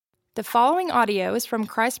The following audio is from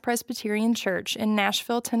Christ Presbyterian Church in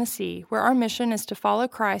Nashville, Tennessee, where our mission is to follow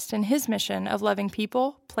Christ in his mission of loving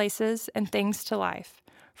people, places, and things to life.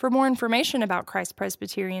 For more information about Christ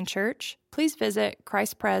Presbyterian Church, please visit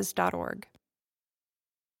christpres.org.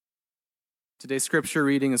 Today's scripture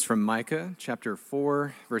reading is from Micah chapter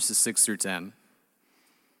 4, verses 6 through 10.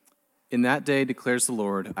 In that day, declares the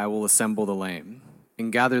Lord, I will assemble the lame,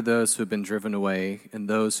 and gather those who have been driven away, and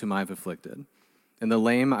those whom I have afflicted. And the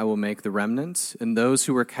lame I will make the remnant, and those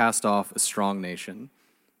who were cast off a strong nation.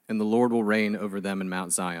 And the Lord will reign over them in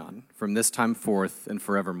Mount Zion, from this time forth and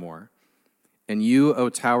forevermore. And you, O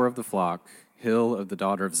tower of the flock, hill of the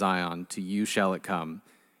daughter of Zion, to you shall it come,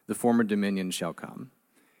 the former dominion shall come,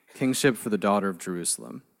 kingship for the daughter of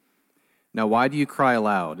Jerusalem. Now why do you cry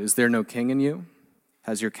aloud? Is there no king in you?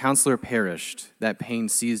 Has your counselor perished? That pain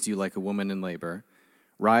seized you like a woman in labor.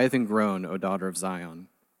 Writhe and groan, O daughter of Zion,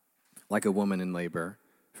 like a woman in labor.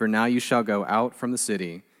 For now you shall go out from the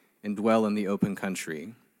city and dwell in the open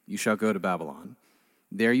country. You shall go to Babylon.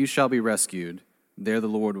 There you shall be rescued. There the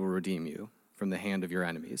Lord will redeem you from the hand of your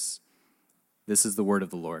enemies. This is the word of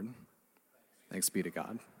the Lord. Thanks be to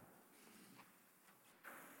God.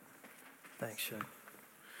 Thanks, Shane.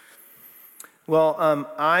 Well,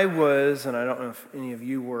 I was, and I don't know if any of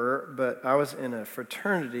you were, but I was in a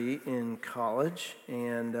fraternity in college,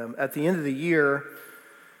 and at the end of the year,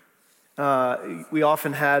 we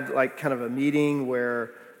often had like kind of a meeting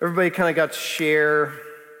where everybody kind of got to share,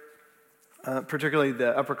 particularly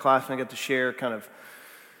the upperclassmen got to share kind of,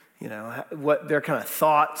 you know, what their kind of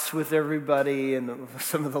thoughts with everybody and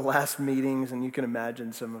some of the last meetings, and you can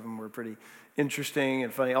imagine some of them were pretty interesting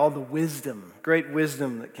and funny. All the wisdom, great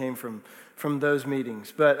wisdom that came from those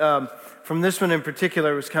meetings. But from this one in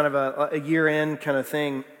particular, it was kind of a year-end kind of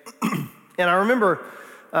thing. And I remember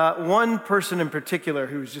one person in particular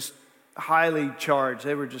who was just highly charged.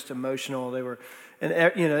 They were just emotional. They were,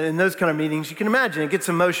 and you know, in those kind of meetings, you can imagine it gets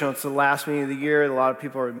emotional. It's the last meeting of the year. A lot of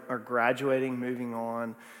people are graduating, moving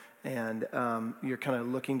on, and you're kind of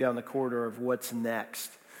looking down the corridor of what's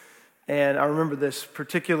next. And I remember this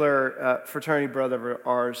particular fraternity brother of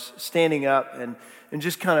ours standing up and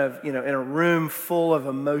just kind of, you know, in a room full of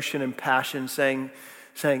emotion and passion, saying,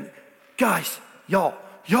 guys, y'all.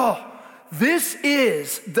 This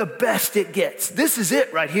is the best it gets. This is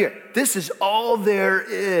it right here. This is all there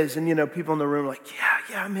is. And, you know, people in the room are like,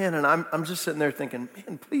 yeah, man. And I'm just sitting there thinking,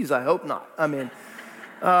 man, please, I hope not. I mean,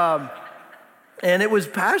 and it was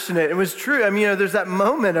passionate. It was true. I mean, you know, there's that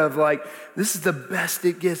moment of like, this is the best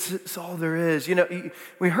it gets. It's all there is. You know,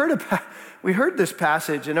 we heard this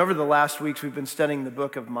passage, and over the last weeks, we've been studying the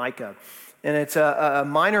book of Micah. And it's a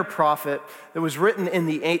minor prophet that was written in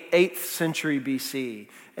the 8th century BC.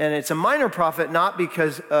 And it's a minor prophet not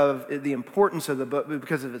because of the importance of the book, but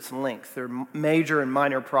because of its length. There are major and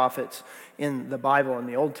minor prophets in the Bible, in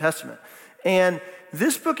the Old Testament. And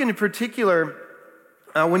this book in particular,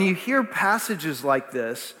 when you hear passages like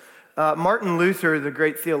this, Martin Luther, the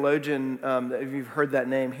great theologian, if you've heard that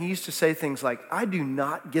name, he used to say things like, I do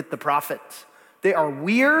not get the prophets. They are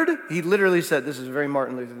weird. He literally said, this is very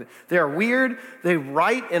Martin Luther thing. They are weird. They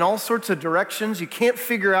write in all sorts of directions. You can't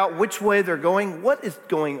figure out which way they're going. What is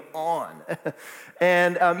going on?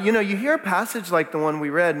 And, you know, you hear a passage like the one we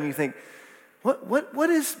read and you think, what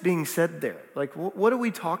is being said there? Like, what are we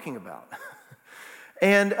talking about?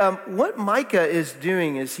 And what Micah is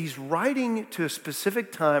doing is he's writing to a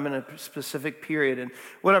specific time and a specific period. And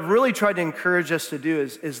what I've really tried to encourage us to do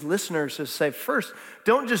is listeners to say, first,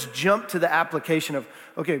 don't just jump to the application of,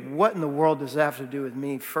 okay, what in the world does that have to do with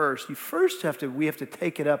me first? We have to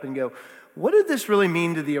take it up and go, what did this really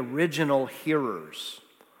mean to the original hearers?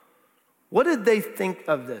 What did they think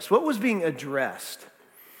of this? What was being addressed?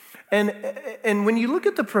 And when you look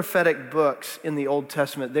at the prophetic books in the Old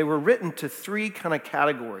Testament, they were written to three kind of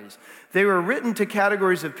categories. They were written to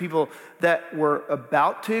categories of people that were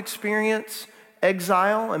about to experience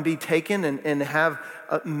exile and be taken and have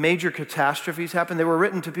major catastrophes happen. They were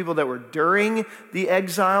written to people that were during the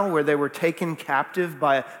exile, where they were taken captive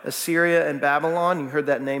by Assyria and Babylon. You heard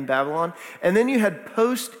that name, Babylon. And then you had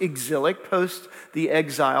post-exilic, post the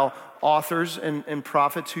exile authors and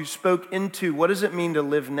prophets who spoke into what does it mean to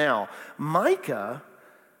live now. Micah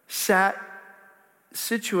sat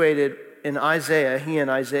situated in Isaiah, he and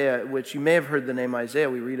Isaiah, which you may have heard the name Isaiah.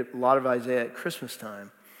 We read a lot of Isaiah at Christmas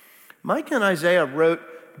time. Micah and Isaiah wrote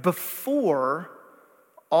before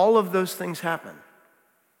all of those things happened.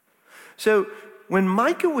 So when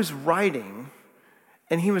Micah was writing,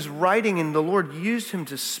 and the Lord used him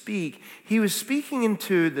to speak, he was speaking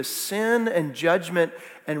into the sin and judgment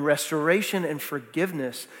and restoration and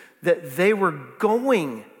forgiveness that they were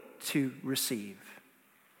going to receive.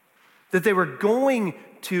 that they were going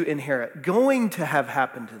to inherit, going to have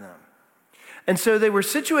happen to them. And so they were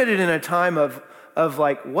situated in a time of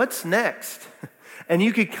like, what's next? And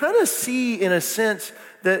you could kind of see, in a sense,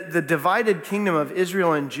 that the divided kingdom of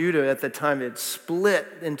Israel and Judah at the time had split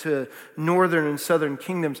into northern and southern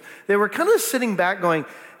kingdoms. They were kind of sitting back going,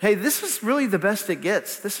 hey, this is really the best it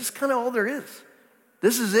gets. This is kind of all there is.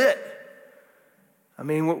 This is it. I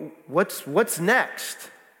mean, what's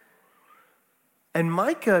next? And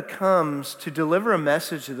Micah comes to deliver a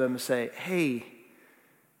message to them and say, hey,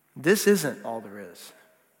 this isn't all there is.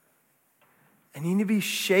 And you need to be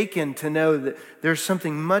shaken to know that there's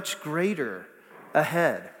something much greater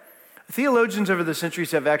ahead. Theologians over the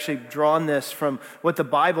centuries have actually drawn this from what the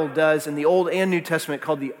Bible does in the Old and New Testament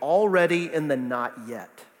called the already and the not yet.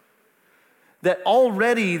 That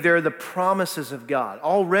already there are the promises of God.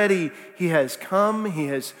 Already He has come, He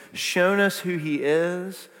has shown us who He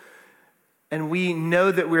is, and we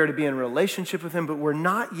know that we are to be in relationship with Him, but we're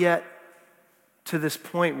not yet to this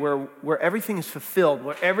point where everything is fulfilled,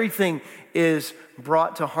 where everything is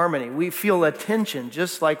brought to harmony. We feel a tension,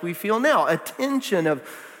 just like we feel now, a tension of,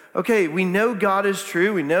 okay, we know God is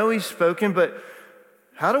true, we know He's spoken, but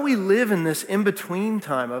how do we live in this in-between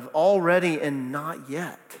time of already and not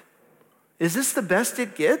yet? Is this the best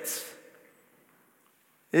it gets?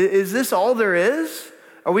 Is this all there is?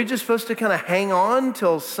 Are we just supposed to kind of hang on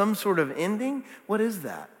till some sort of ending? What is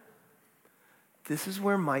that? This is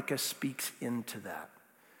where Micah speaks into that.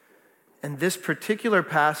 And this particular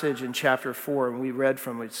passage in chapter 4, and we read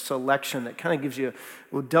from a selection that kind of gives you,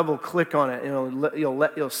 we'll double click on it, and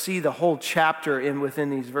you'll see the whole chapter within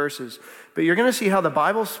these verses. But you're going to see how the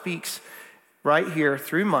Bible speaks right here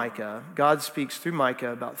through Micah. God speaks through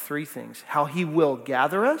Micah about three things: how He will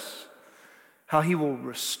gather us, how He will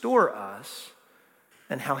restore us,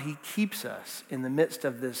 and how He keeps us in the midst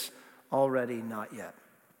of this already not yet.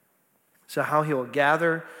 So how He will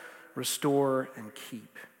gather, restore, and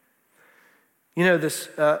keep. You know, this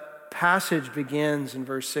passage begins in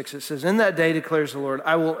verse 6. It says, "In that day, declares the Lord,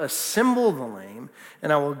 I will assemble the lame,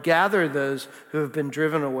 and I will gather those who have been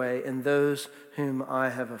driven away, and those whom I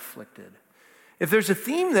have afflicted." If there's a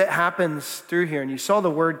theme that happens through here, and you saw the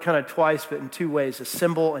word kind of twice, but in two ways,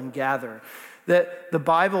 assemble and gather, that the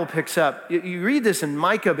Bible picks up. You read this in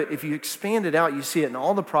Micah, but if you expand it out, you see it in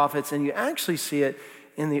all the prophets, and you actually see it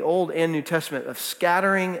in the Old and New Testament of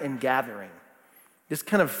scattering and gathering. This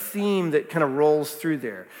kind of theme that kind of rolls through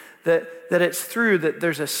there. That it's through that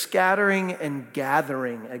there's a scattering and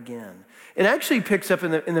gathering again. It actually picks up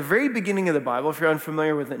in the very beginning of the Bible, if you're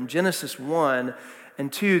unfamiliar with it, in Genesis 1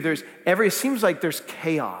 and 2, it seems like there's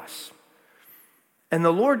chaos. And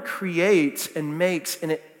the Lord creates and makes,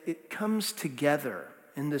 and it comes together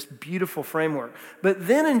in this beautiful framework. But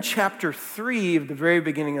then in chapter 3 of the very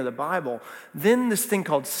beginning of the Bible, then this thing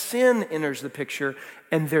called sin enters the picture,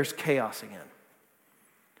 and there's chaos again.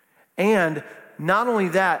 And not only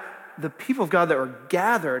that, the people of God that were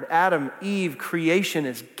gathered, Adam, Eve, creation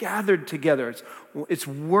is gathered together. It's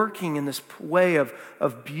working in this way of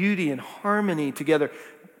beauty and harmony together,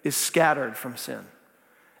 is scattered from sin.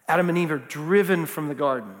 Adam and Eve are driven from the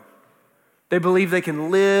garden. They believe they can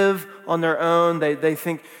live on their own. They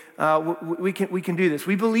think we can do this.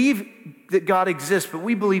 We believe that God exists, but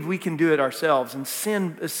we believe we can do it ourselves. And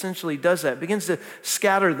sin essentially does that. It begins to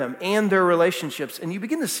scatter them and their relationships. And you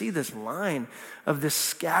begin to see this line of this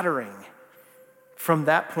scattering from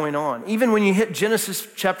that point on. Even when you hit Genesis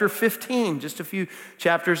chapter 15, just a few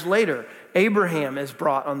chapters later, Abraham is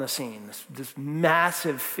brought on the scene, this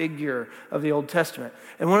massive figure of the Old Testament.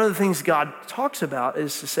 And one of the things God talks about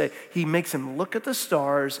is to say, He makes him look at the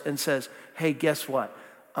stars and says, hey, guess what?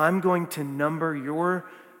 I'm going to number your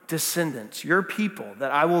descendants, your people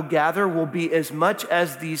that I will gather will be as much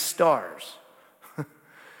as these stars.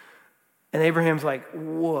 And Abraham's like,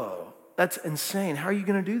 whoa, that's insane. How are you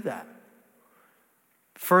going to do that?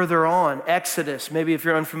 Further on, Exodus, maybe if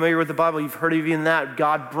you're unfamiliar with the Bible, you've heard of even that,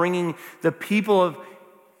 God bringing the people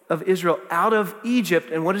of Israel out of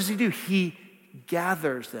Egypt. And what does He do? He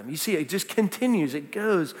gathers them. You see, it just continues. It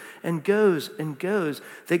goes and goes and goes.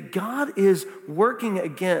 That God is working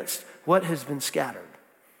against what has been scattered.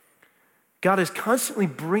 God is constantly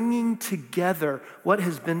bringing together what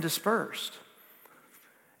has been dispersed.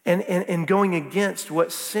 And going against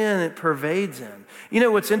what sin pervades in. You know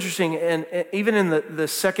what's interesting, and even in the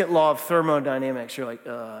second law of thermodynamics, you're like,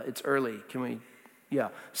 it's early, can we? Yeah.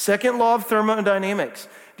 Second law of thermodynamics.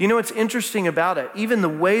 Do you know what's interesting about it? Even the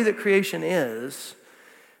way that creation is,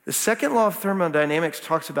 the second law of thermodynamics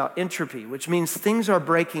talks about entropy, which means things are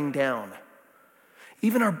breaking down.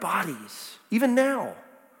 Even our bodies, even now.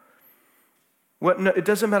 It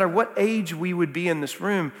doesn't matter what age we would be in this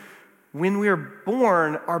room, When we are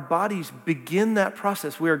born, our bodies begin that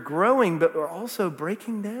process. We are growing, but we're also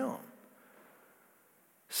breaking down.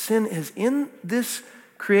 Sin is in this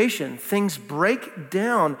creation. Things break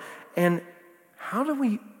down. And how do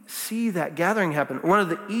we see that gathering happen? One of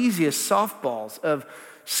the easiest softballs of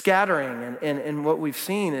scattering and what we've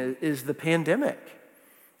seen is the pandemic.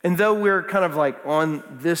 And though we're kind of like on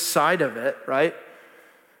this side of it, right?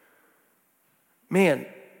 Man,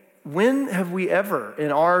 when have we ever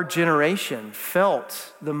in our generation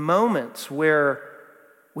felt the moments where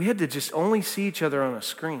we had to just only see each other on a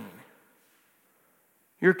screen?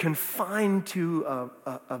 You're confined to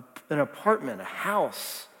an apartment, a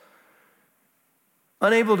house,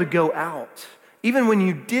 unable to go out. Even when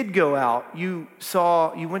you did go out, you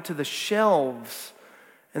went to the shelves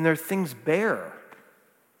and there are things bare.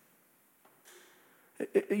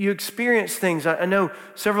 You experience things. I know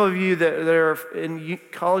several of you that are in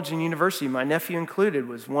college and university, my nephew included,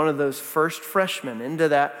 was one of those first freshmen into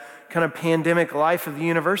that kind of pandemic life of the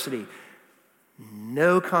university.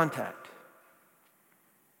 No contact.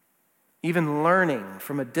 Even learning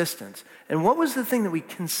from a distance. And what was the thing that we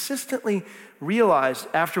consistently realized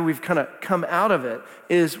after we've kind of come out of it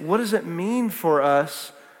is, what does it mean for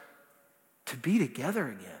us to be together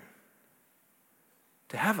again?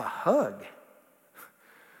 To have a hug?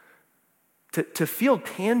 To feel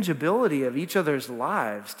tangibility of each other's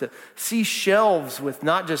lives, to see shelves with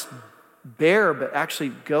not just bare, but actually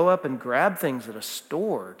go up and grab things at a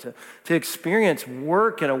store, to experience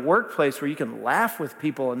work in a workplace where you can laugh with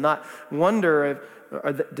people and not wonder,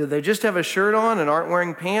 do they just have a shirt on and aren't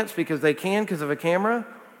wearing pants because they can because of a camera?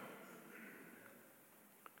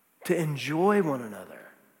 To enjoy one another.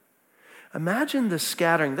 Imagine the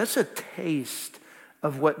scattering. That's a taste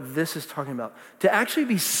of what this is talking about. To actually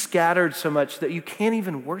be scattered so much that you can't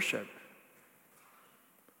even worship.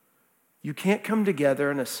 You can't come together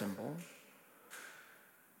and assemble.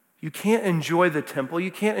 You can't enjoy the temple. You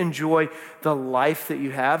can't enjoy the life that you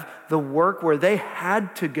have, the work where they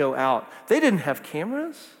had to go out. They didn't have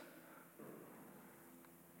cameras.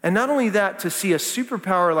 And not only that, to see a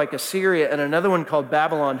superpower like Assyria and another one called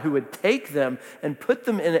Babylon who would take them and put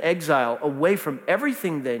them in exile away from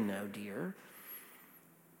everything they know dear.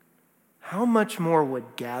 How much more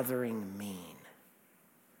would gathering mean?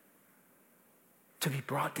 To be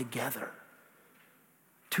brought together,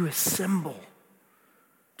 to assemble,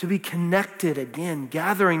 to be connected again.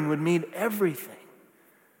 Gathering would mean everything.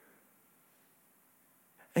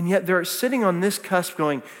 And yet they're sitting on this cusp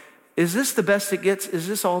going, is this the best it gets? Is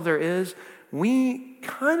this all there is? We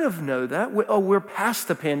kind of know that. We're past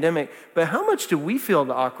the pandemic, but how much do we feel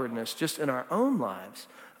the awkwardness just in our own lives?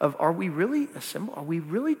 Of, are we really assembled? Are we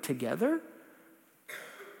really together?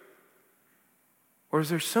 Or is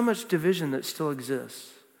there so much division that still exists?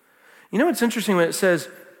 You know what's interesting when it says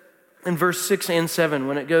in verse 6 and 7,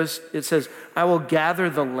 when it says, I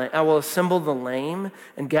will assemble the lame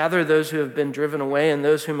and gather those who have been driven away and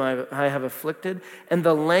those whom I have afflicted. And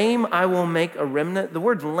the lame I will make a remnant. The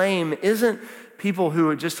word lame isn't people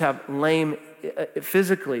who just have lame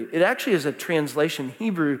physically. It actually is a translation,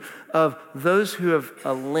 Hebrew, of those who have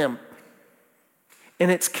a limp. And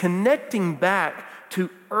it's connecting back to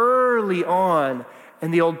early on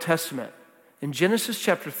in the Old Testament. In Genesis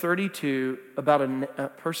chapter 32, about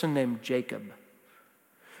a person named Jacob,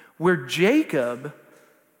 where Jacob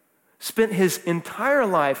spent his entire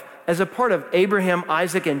life as a part of Abraham,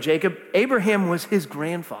 Isaac, and Jacob. Abraham was his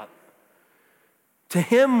grandfather. To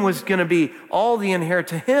him was going to be all the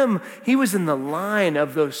inheritance. To him, he was in the line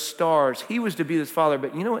of those stars. He was to be his father.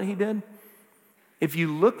 But you know what he did? If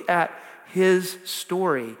you look at his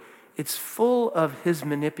story, it's full of his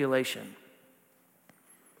manipulation.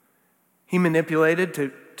 He manipulated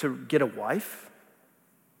to get a wife.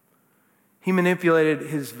 He manipulated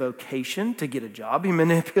his vocation to get a job. He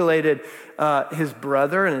manipulated his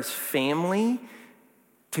brother and his family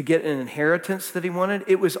to get an inheritance that he wanted.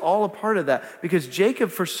 It was all a part of that because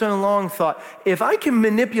Jacob for so long thought, if I can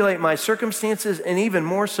manipulate my circumstances and even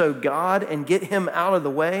more so God and get him out of the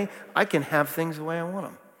way, I can have things the way I want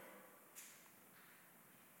them.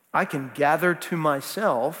 I can gather to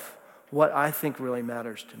myself what I think really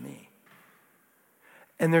matters to me.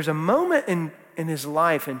 And there's a moment in his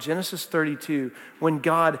life in Genesis 32 when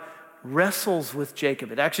God wrestles with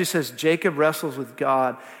Jacob. It actually says Jacob wrestles with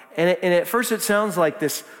God. And at first it sounds like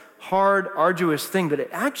this hard, arduous thing, but it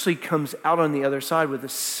actually comes out on the other side with a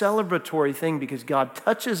celebratory thing because God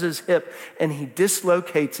touches his hip and he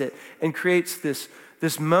dislocates it and creates this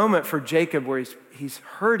moment for Jacob where he's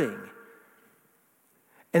hurting.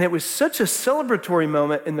 And it was such a celebratory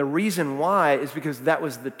moment, and the reason why is because that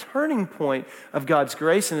was the turning point of God's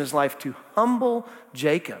grace in his life to humble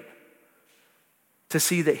Jacob. to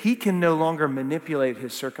see that he can no longer manipulate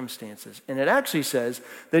his circumstances. And it actually says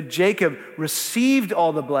that Jacob received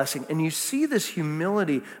all the blessing. And you see this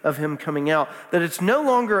humility of him coming out, that it's no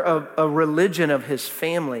longer a religion of his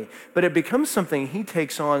family, but it becomes something he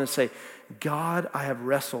takes on and say, God, I have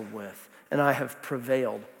wrestled with and I have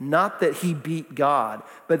prevailed. Not that he beat God,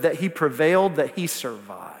 but that he prevailed, that he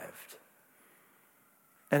survived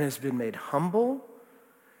and has been made humble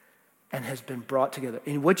and has been brought together.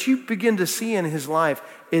 And what you begin to see in his life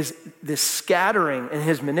is this scattering and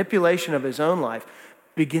his manipulation of his own life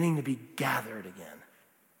beginning to be gathered again.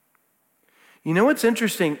 You know what's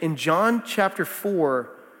interesting? In John chapter 4,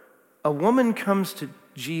 a woman comes to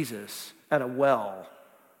Jesus at a well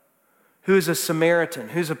who is a Samaritan,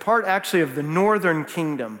 who's a part actually of the northern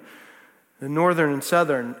kingdom. The northern and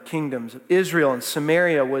southern kingdoms of Israel, and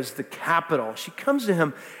Samaria was the capital. She comes to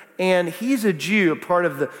him, and he's a Jew, a part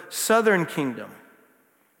of the southern kingdom.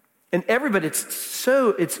 And everybody, it's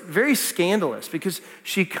very scandalous because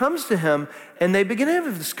she comes to him and they begin to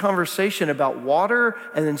have this conversation about water,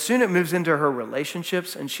 and then soon it moves into her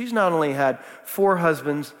relationships. And she's not only had 4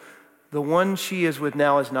 husbands, the one she is with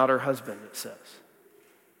now is not her husband, it says.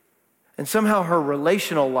 And somehow her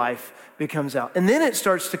relational life becomes out. And then it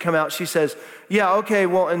starts to come out. She says, yeah, okay,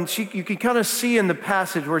 well, and you can kind of see in the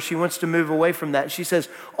passage where she wants to move away from that. She says,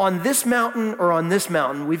 on this mountain or on this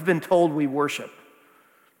mountain, we've been told we worship.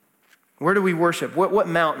 Where do we worship? What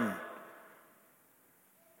mountain?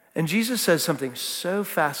 And Jesus says something so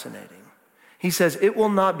fascinating. He says, it will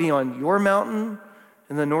not be on your mountain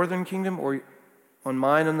in the northern kingdom or on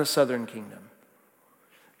mine in the southern kingdom.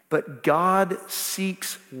 But God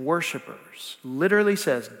seeks worshipers. Literally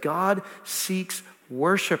says, God seeks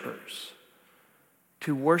worshipers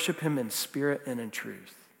to worship him in spirit and in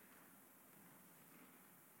truth.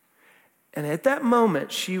 And at that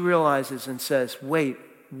moment, she realizes and says, wait,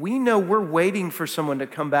 we know we're waiting for someone to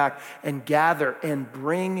come back and gather and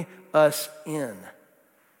bring us in.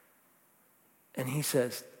 And he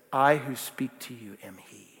says, I who speak to you am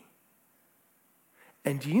he.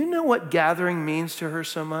 And do you know what gathering means to her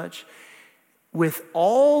so much? With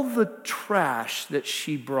all the trash that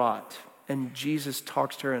she brought, and Jesus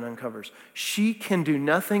talks to her and uncovers, she can do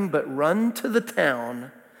nothing but run to the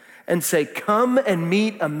town and say, come and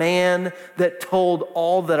meet a man that told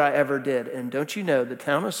all that I ever did. And don't you know, the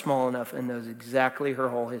town is small enough and knows exactly her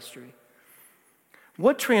whole history.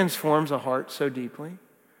 What transforms a heart so deeply?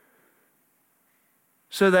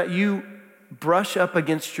 So that you brush up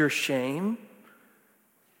against your shame,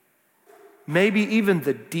 maybe even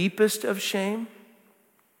the deepest of shame,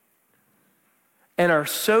 and are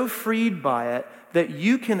so freed by it that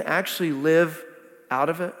you can actually live out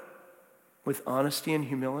of it with honesty and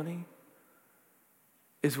humility,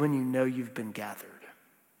 is when you know you've been gathered.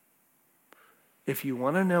 If you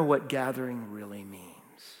want to know what gathering really means,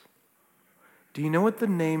 do you know what the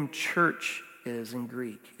name church is in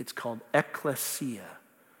Greek? It's called ekklesia.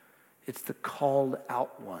 It's the called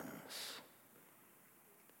out ones.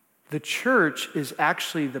 The church is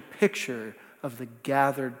actually the picture of the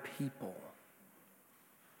gathered people.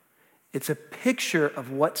 It's a picture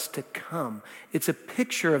of what's to come. It's a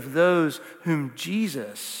picture of those whom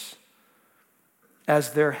Jesus,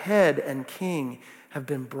 as their head and king, have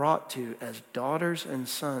been brought to as daughters and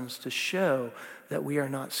sons to show that we are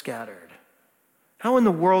not scattered. How in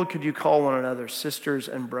the world could you call one another sisters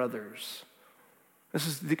and brothers?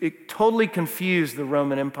 It totally confused the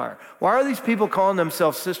Roman Empire. Why are these people calling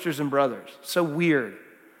themselves sisters and brothers? So weird,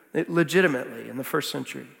 legitimately, in the first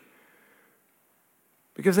century.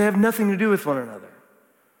 Because they have nothing to do with one another.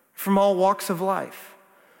 From all walks of life.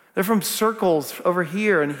 They're from circles over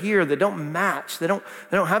here and here that don't match. They don't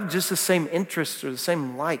have just the same interests or the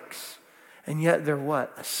same likes. And yet they're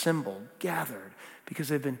what? Assembled, gathered, because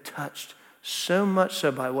they've been touched so much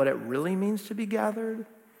so by what it really means to be gathered,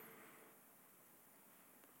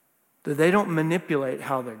 that they don't manipulate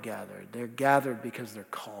how they're gathered. They're gathered because they're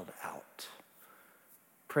called out.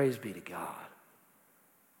 Praise be to God.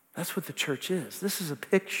 That's what the church is. This is a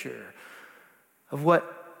picture of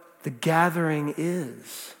what the gathering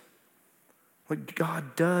is, what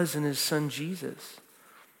God does in his son Jesus.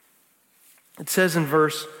 It says in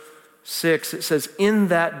verse 6, it says, in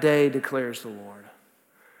that day declares the Lord.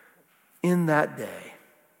 In that day,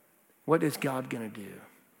 what is God going to do?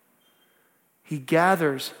 He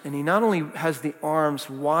gathers, and he not only has the arms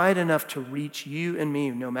wide enough to reach you and me,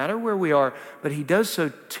 no matter where we are, but he does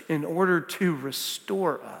so in order to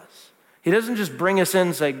restore us. He doesn't just bring us in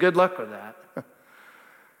and say, good luck with that.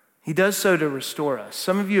 He does so to restore us.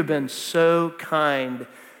 Some of you have been so kind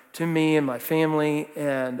to me and my family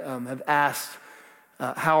and have asked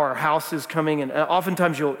how our house is coming. And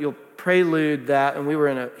oftentimes you'll prelude that, and we were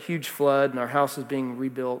in a huge flood, and our house is being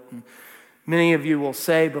rebuilt. And many of you will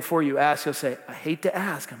say, before you ask, you'll say, I hate to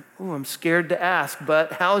ask. I'm scared to ask,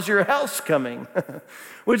 but how's your house coming?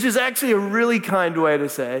 Which is actually a really kind way to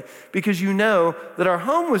say, because you know that our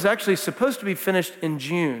home was actually supposed to be finished in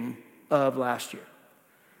June of last year.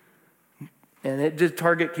 And the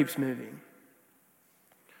target keeps moving.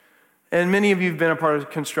 And many of you have been a part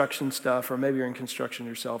of construction stuff, or maybe you're in construction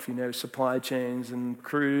yourself, you know, supply chains and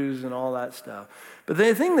crews and all that stuff. But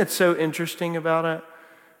the thing that's so interesting about it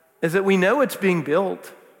is that we know it's being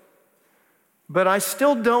built, but I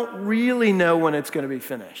still don't really know when it's going to be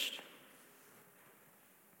finished.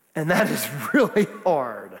 And that is really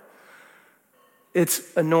hard. It's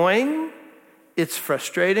annoying, it's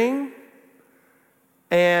frustrating,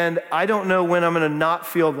 and I don't know when I'm going to not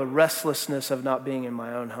feel the restlessness of not being in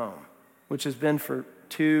my own home, which has been for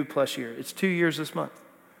 2+ years. It's 2 years this month.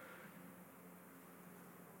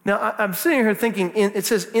 Now, I'm sitting here thinking, it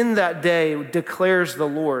says, in that day declares the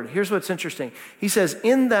Lord. Here's what's interesting. He says,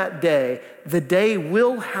 in that day, the day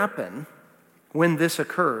will happen when this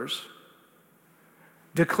occurs.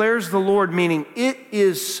 Declares the Lord, meaning it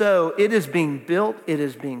is so. It is being built. It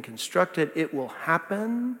is being constructed. It will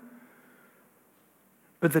happen.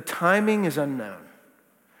 But the timing is unknown.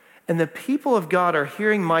 And the people of God are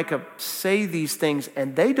hearing Micah say these things,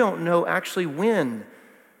 and they don't know actually when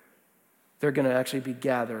they're going to actually be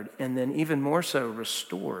gathered, and then even more so,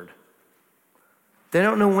 restored. They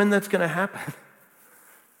don't know when that's going to happen.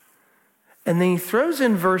 And then he throws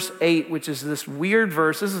in verse 8, which is this weird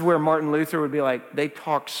verse. This is where Martin Luther would be like, they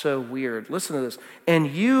talk so weird. Listen to this. And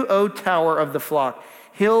you, O tower of the flock,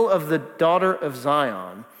 hill of the daughter of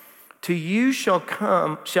Zion, to you shall it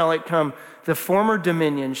come, the former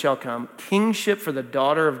dominion shall come, kingship for the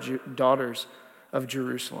daughters of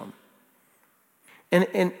Jerusalem. And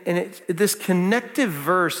it's this connective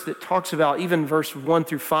verse that talks about even verse 1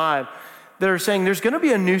 through 5 that are saying there's going to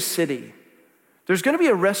be a new city. There's going to be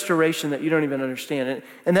a restoration that you don't even understand.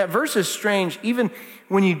 And that verse is strange. Even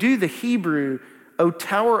when you do the Hebrew, O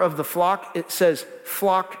tower of the flock, it says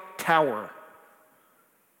flock tower.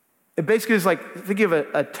 It basically is like, think of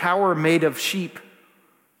a tower made of sheep.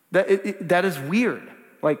 That is weird.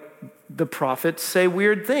 Like the prophets say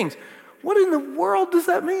weird things. What in the world does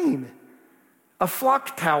that mean? A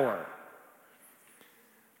flock tower.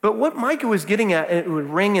 But what Micah was getting at, and it would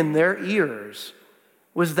ring in their ears,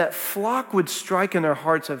 was that flock would strike in their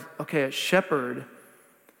hearts of, okay, a shepherd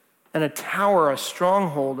and a tower, a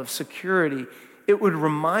stronghold of security. It would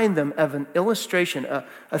remind them of an illustration,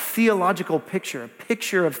 a theological picture, a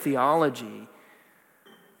picture of theology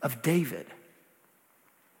of David,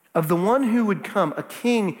 of the one who would come, a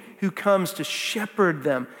king who comes to shepherd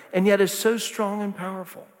them and yet is so strong and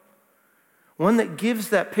powerful. One that gives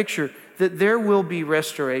that picture that there will be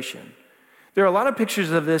restoration. There are a lot of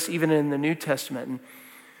pictures of this even in the New Testament.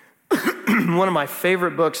 And one of my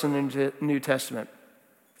favorite books in the New Testament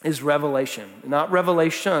is Revelation. Not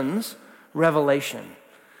Revelations, Revelation.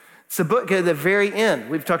 It's a book at the very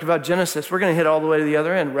end. We've talked about Genesis. We're going to hit all the way to the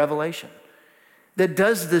other end, Revelation. That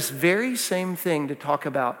does this very same thing to talk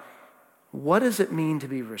about what does it mean to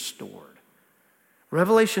be restored.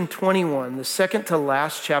 Revelation 21, the second to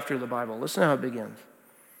last chapter of the Bible. Listen to how it begins.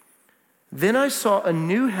 Then I saw a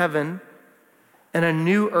new heaven and a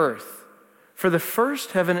new earth. For the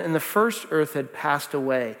first heaven and the first earth had passed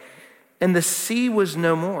away, and the sea was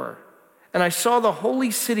no more. And I saw the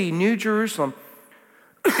holy city, New Jerusalem,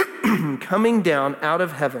 coming down out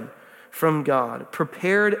of heaven from God,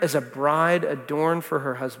 prepared as a bride adorned for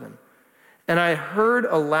her husband. And I heard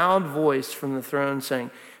a loud voice from the throne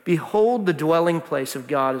saying, behold, the dwelling place of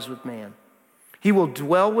God is with man. He will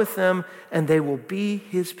dwell with them, and they will be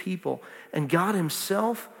his people. And God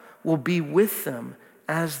himself will be with them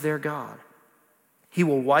as their God. He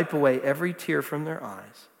will wipe away every tear from their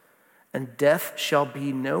eyes, and death shall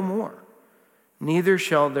be no more. Neither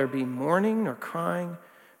shall there be mourning, nor crying,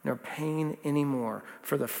 nor pain anymore,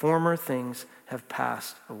 for the former things have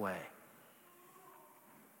passed away.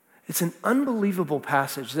 It's an unbelievable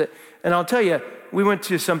passage and I'll tell you, we went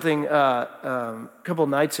to something a couple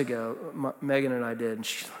nights ago, Megan and I did, and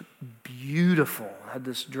she looked beautiful, had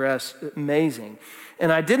this dress, amazing.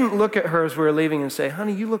 And I didn't look at her as we were leaving and say,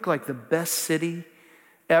 honey, you look like the best city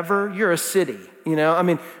ever. You're a city, you know? I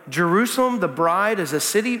mean, Jerusalem, the bride, is a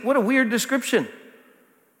city. What a weird description.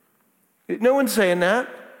 No one's saying that.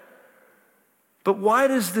 But why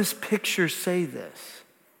does this picture say this?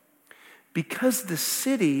 Because the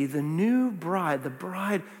city, the new bride,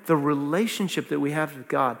 the relationship that we have with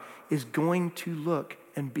God is going to look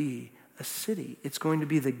and be a city. It's going to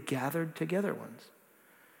be the gathered together ones.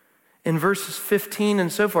 In verses 15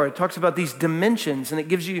 and so far, it talks about these dimensions, and it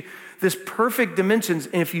gives you this perfect dimensions.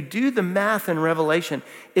 And if you do the math in Revelation,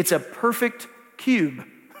 it's a perfect cube.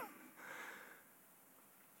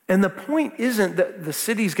 And the point isn't that the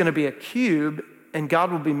city's going to be a cube and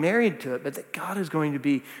God will be married to it, but that God is going to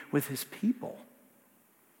be with his people.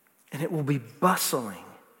 And it will be bustling.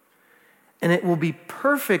 And it will be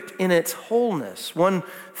perfect in its wholeness. One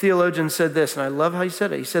theologian said this, and I love how he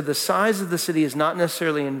said it. He said, the size of the city is not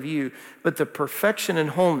necessarily in view, but the perfection and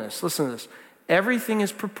wholeness. Listen to this. Everything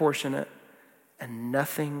is proportionate and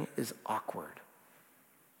nothing is awkward.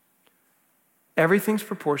 Everything's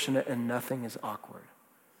proportionate and nothing is awkward.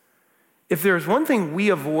 If there's one thing we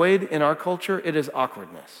avoid in our culture, it is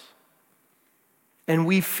awkwardness. And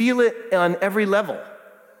we feel it on every level.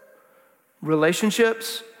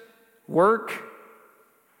 Relationships, work,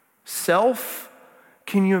 self.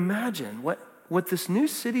 Can you imagine what this new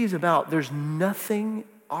city is about? There's nothing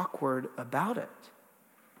awkward about it.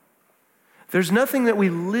 There's nothing that we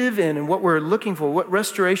live in and what we're looking for, what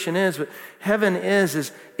restoration is, what heaven is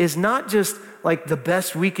not just like the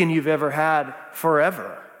best weekend you've ever had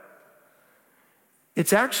forever.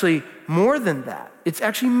 It's actually more than that. It's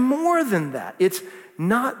actually more than that. It's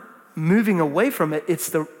not moving away from it. It's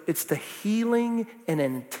the healing and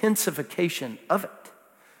intensification of it.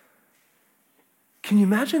 Can you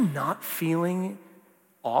imagine not feeling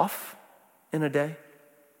off in a day?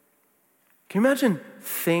 Can you imagine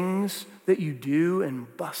things that you do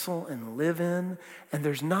and bustle and live in, and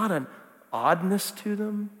there's not an oddness to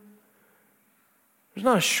them? There's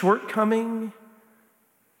not a shortcoming.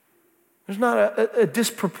 There's not a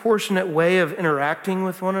disproportionate way of interacting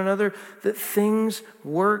with one another, that things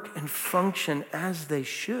work and function as they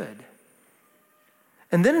should.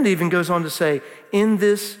 And then it even goes on to say, in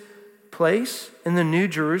this place, in the New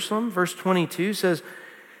Jerusalem, verse 22 says,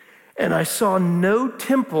 and I saw no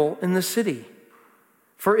temple in the city,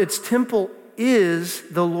 for its temple is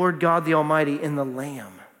the Lord God the Almighty and the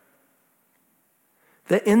Lamb.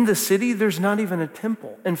 That in the city, there's not even a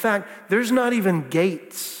temple. In fact, there's not even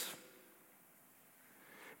gates.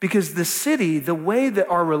 Because the city, the way that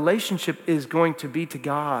our relationship is going to be to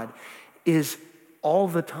God is all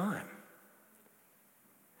the time.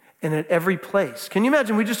 And at every place. Can you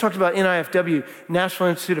imagine, we just talked about NIFW, Nashville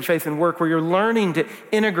Institute of Faith and Work, where you're learning to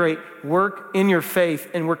integrate work in your faith,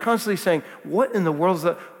 and we're constantly saying, what in the world is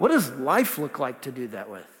that? What does life look like to do that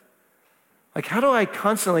with? Like, how do I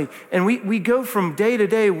constantly, and we go from day to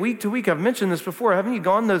day, week to week. I've mentioned this before. Haven't you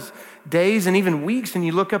gone those days and even weeks and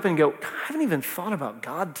you look up and go, I haven't even thought about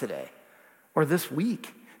God today or this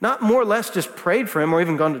week. Not more or less just prayed for him or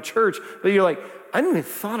even gone to church, but you're like, I haven't even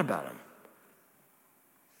thought about him.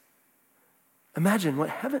 Imagine what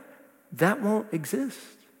heaven, that won't exist.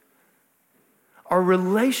 Our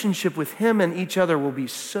relationship with him and each other will be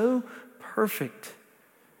so perfect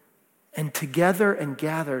and together and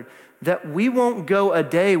gathered that we won't go a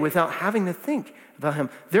day without having to think about him.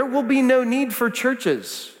 There will be no need for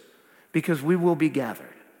churches because we will be gathered.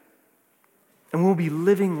 And we'll be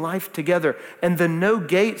living life together. And the no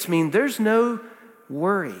gates mean there's no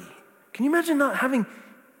worry. Can you imagine not having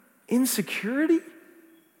insecurity?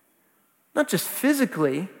 Not just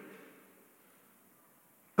physically,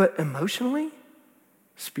 but emotionally,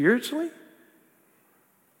 spiritually.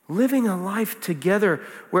 Living a life together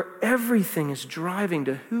where everything is driving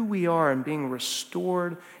to who we are and being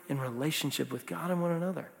restored in relationship with God and one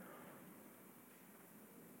another.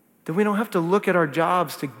 That we don't have to look at our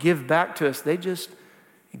jobs to give back to us. They just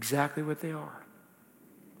exactly what they are.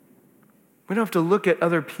 We don't have to look at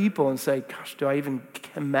other people and say, gosh, do I even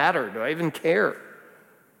matter? Do I even care?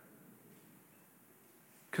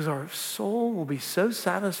 Because our soul will be so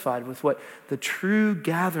satisfied with what the true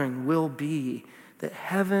gathering will be, that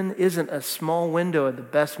heaven isn't a small window at the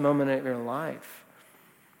best moment of your life.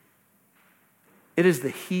 It is the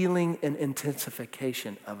healing and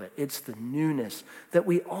intensification of it. It's the newness that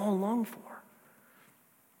we all long for.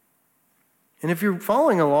 And if you're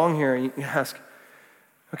following along here and you ask,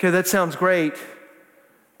 okay, that sounds great,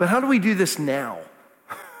 but how do we do this now?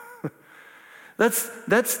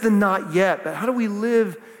 That's the not yet, but how do we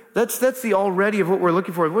live? That's the already of what we're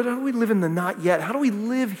looking for. How do we live in the not yet? How do we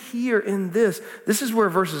live here in this? This is where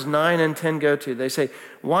verses 9 and 10 go to. They say,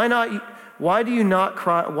 why do you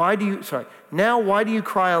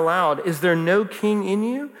cry aloud? Is there no king in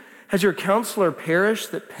you? Has your counselor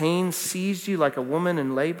perished, that pain seized you like a woman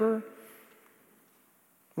in labor?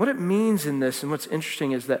 What it means in this, and what's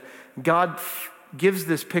interesting, is that God gives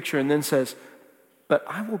this picture and then says, but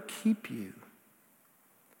I will keep you.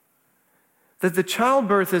 That the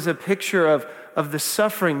childbirth is a picture of the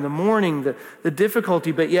suffering, the mourning, the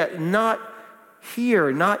difficulty, but yet not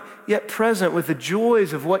here, not yet present with the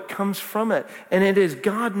joys of what comes from it. And it is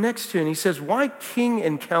God next to it. And he says, why king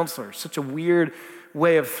and counselor? Such a weird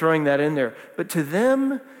way of throwing that in there. But to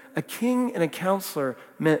them, a king and a counselor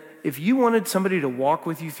meant if you wanted somebody to walk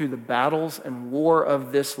with you through the battles and war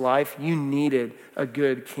of this life, you needed a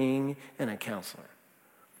good king and a counselor.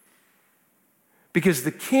 Because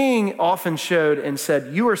the king often showed and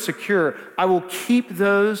said, you are secure. I will keep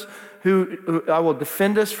those who I will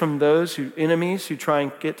defend us from those enemies who try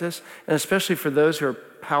and get us, and especially for those who are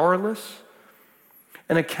powerless.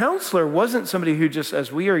 And a counselor wasn't somebody who just,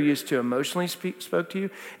 as we are used to, emotionally spoke to you.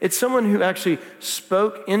 It's someone who actually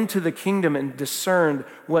spoke into the kingdom and discerned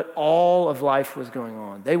what all of life was going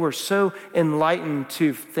on. They were so enlightened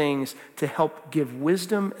to things to help give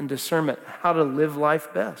wisdom and discernment how to live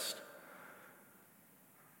life best.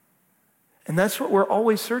 And that's what we're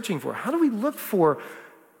always searching for. How do we look for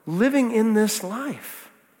living in this life?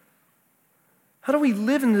 How do we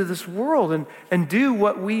live into this world and do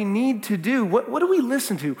what we need to do? What do we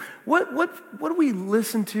listen to? What do we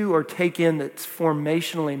listen to or take in that's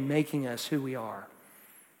formationally making us who we are?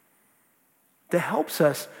 That helps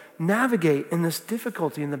us navigate in this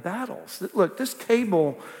difficulty in the battles. Look, this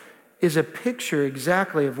table is a picture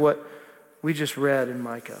exactly of what we just read in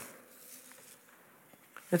Micah.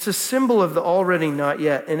 It's a symbol of the already not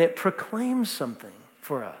yet, and it proclaims something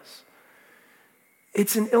for us.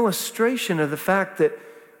 It's an illustration of the fact that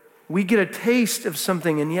we get a taste of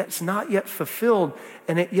something and yet it's not yet fulfilled,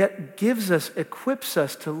 and it yet equips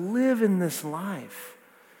us to live in this life,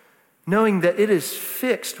 knowing that it is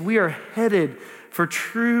fixed. We are headed for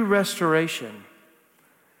true restoration.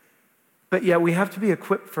 But yet we have to be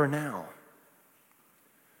equipped for now.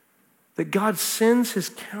 That God sends his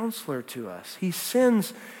counselor to us. He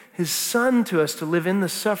sends his son to us to live in the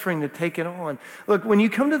suffering, to take it on. Look, when you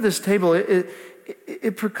come to this table,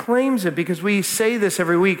 it proclaims it, because we say this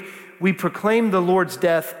every week. We proclaim the Lord's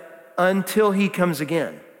death until he comes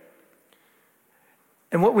again.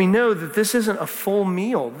 And what we know, that this isn't a full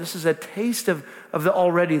meal. This is a taste of the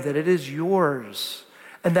already, that it is yours.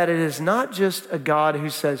 And that it is not just a God who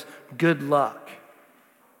says, good luck.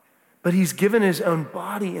 But he's given his own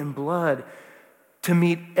body and blood to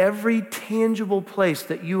meet every tangible place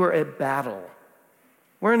that you are at battle.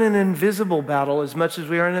 We're in an invisible battle as much as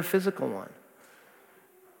we are in a physical one.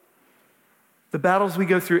 The battles we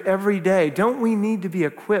go through every day, don't we need to be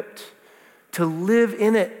equipped to live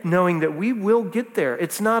in it knowing that we will get there?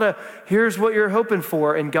 It's not a, here's what you're hoping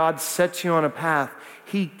for, and God sets you on a path.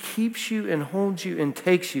 He keeps you and holds you and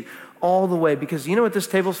takes you all the way, because you know what this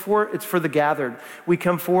table's for? It's for the gathered. We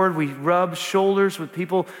come forward, we rub shoulders with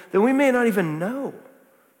people that we may not even know.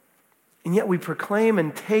 And yet we proclaim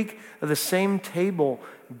and take of the same table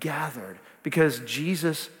gathered, because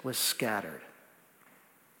Jesus was scattered.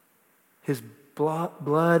 His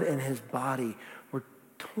blood and his body were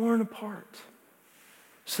torn apart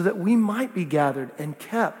so that we might be gathered and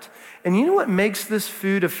kept. And you know what makes this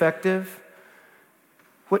food effective?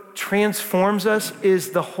 What transforms us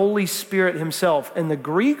is the Holy Spirit himself. And the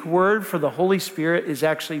Greek word for the Holy Spirit is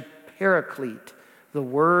actually paraclete, the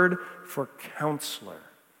word for counselor.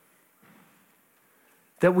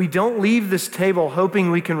 That we don't leave this table hoping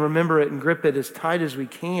we can remember it and grip it as tight as we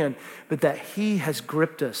can, but that he has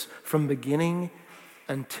gripped us from beginning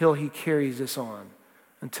until he carries us on,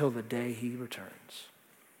 until the day he returns.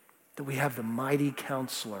 That we have the mighty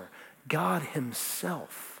counselor, God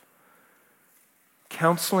himself,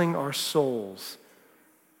 counseling our souls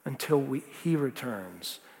until he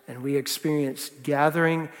returns and we experience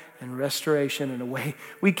gathering and restoration in a way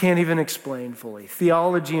we can't even explain fully.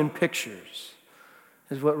 Theology and pictures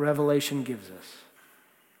is what Revelation gives us.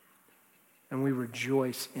 And we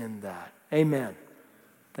rejoice in that. Amen.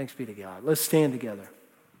 Thanks be to God. Let's stand together.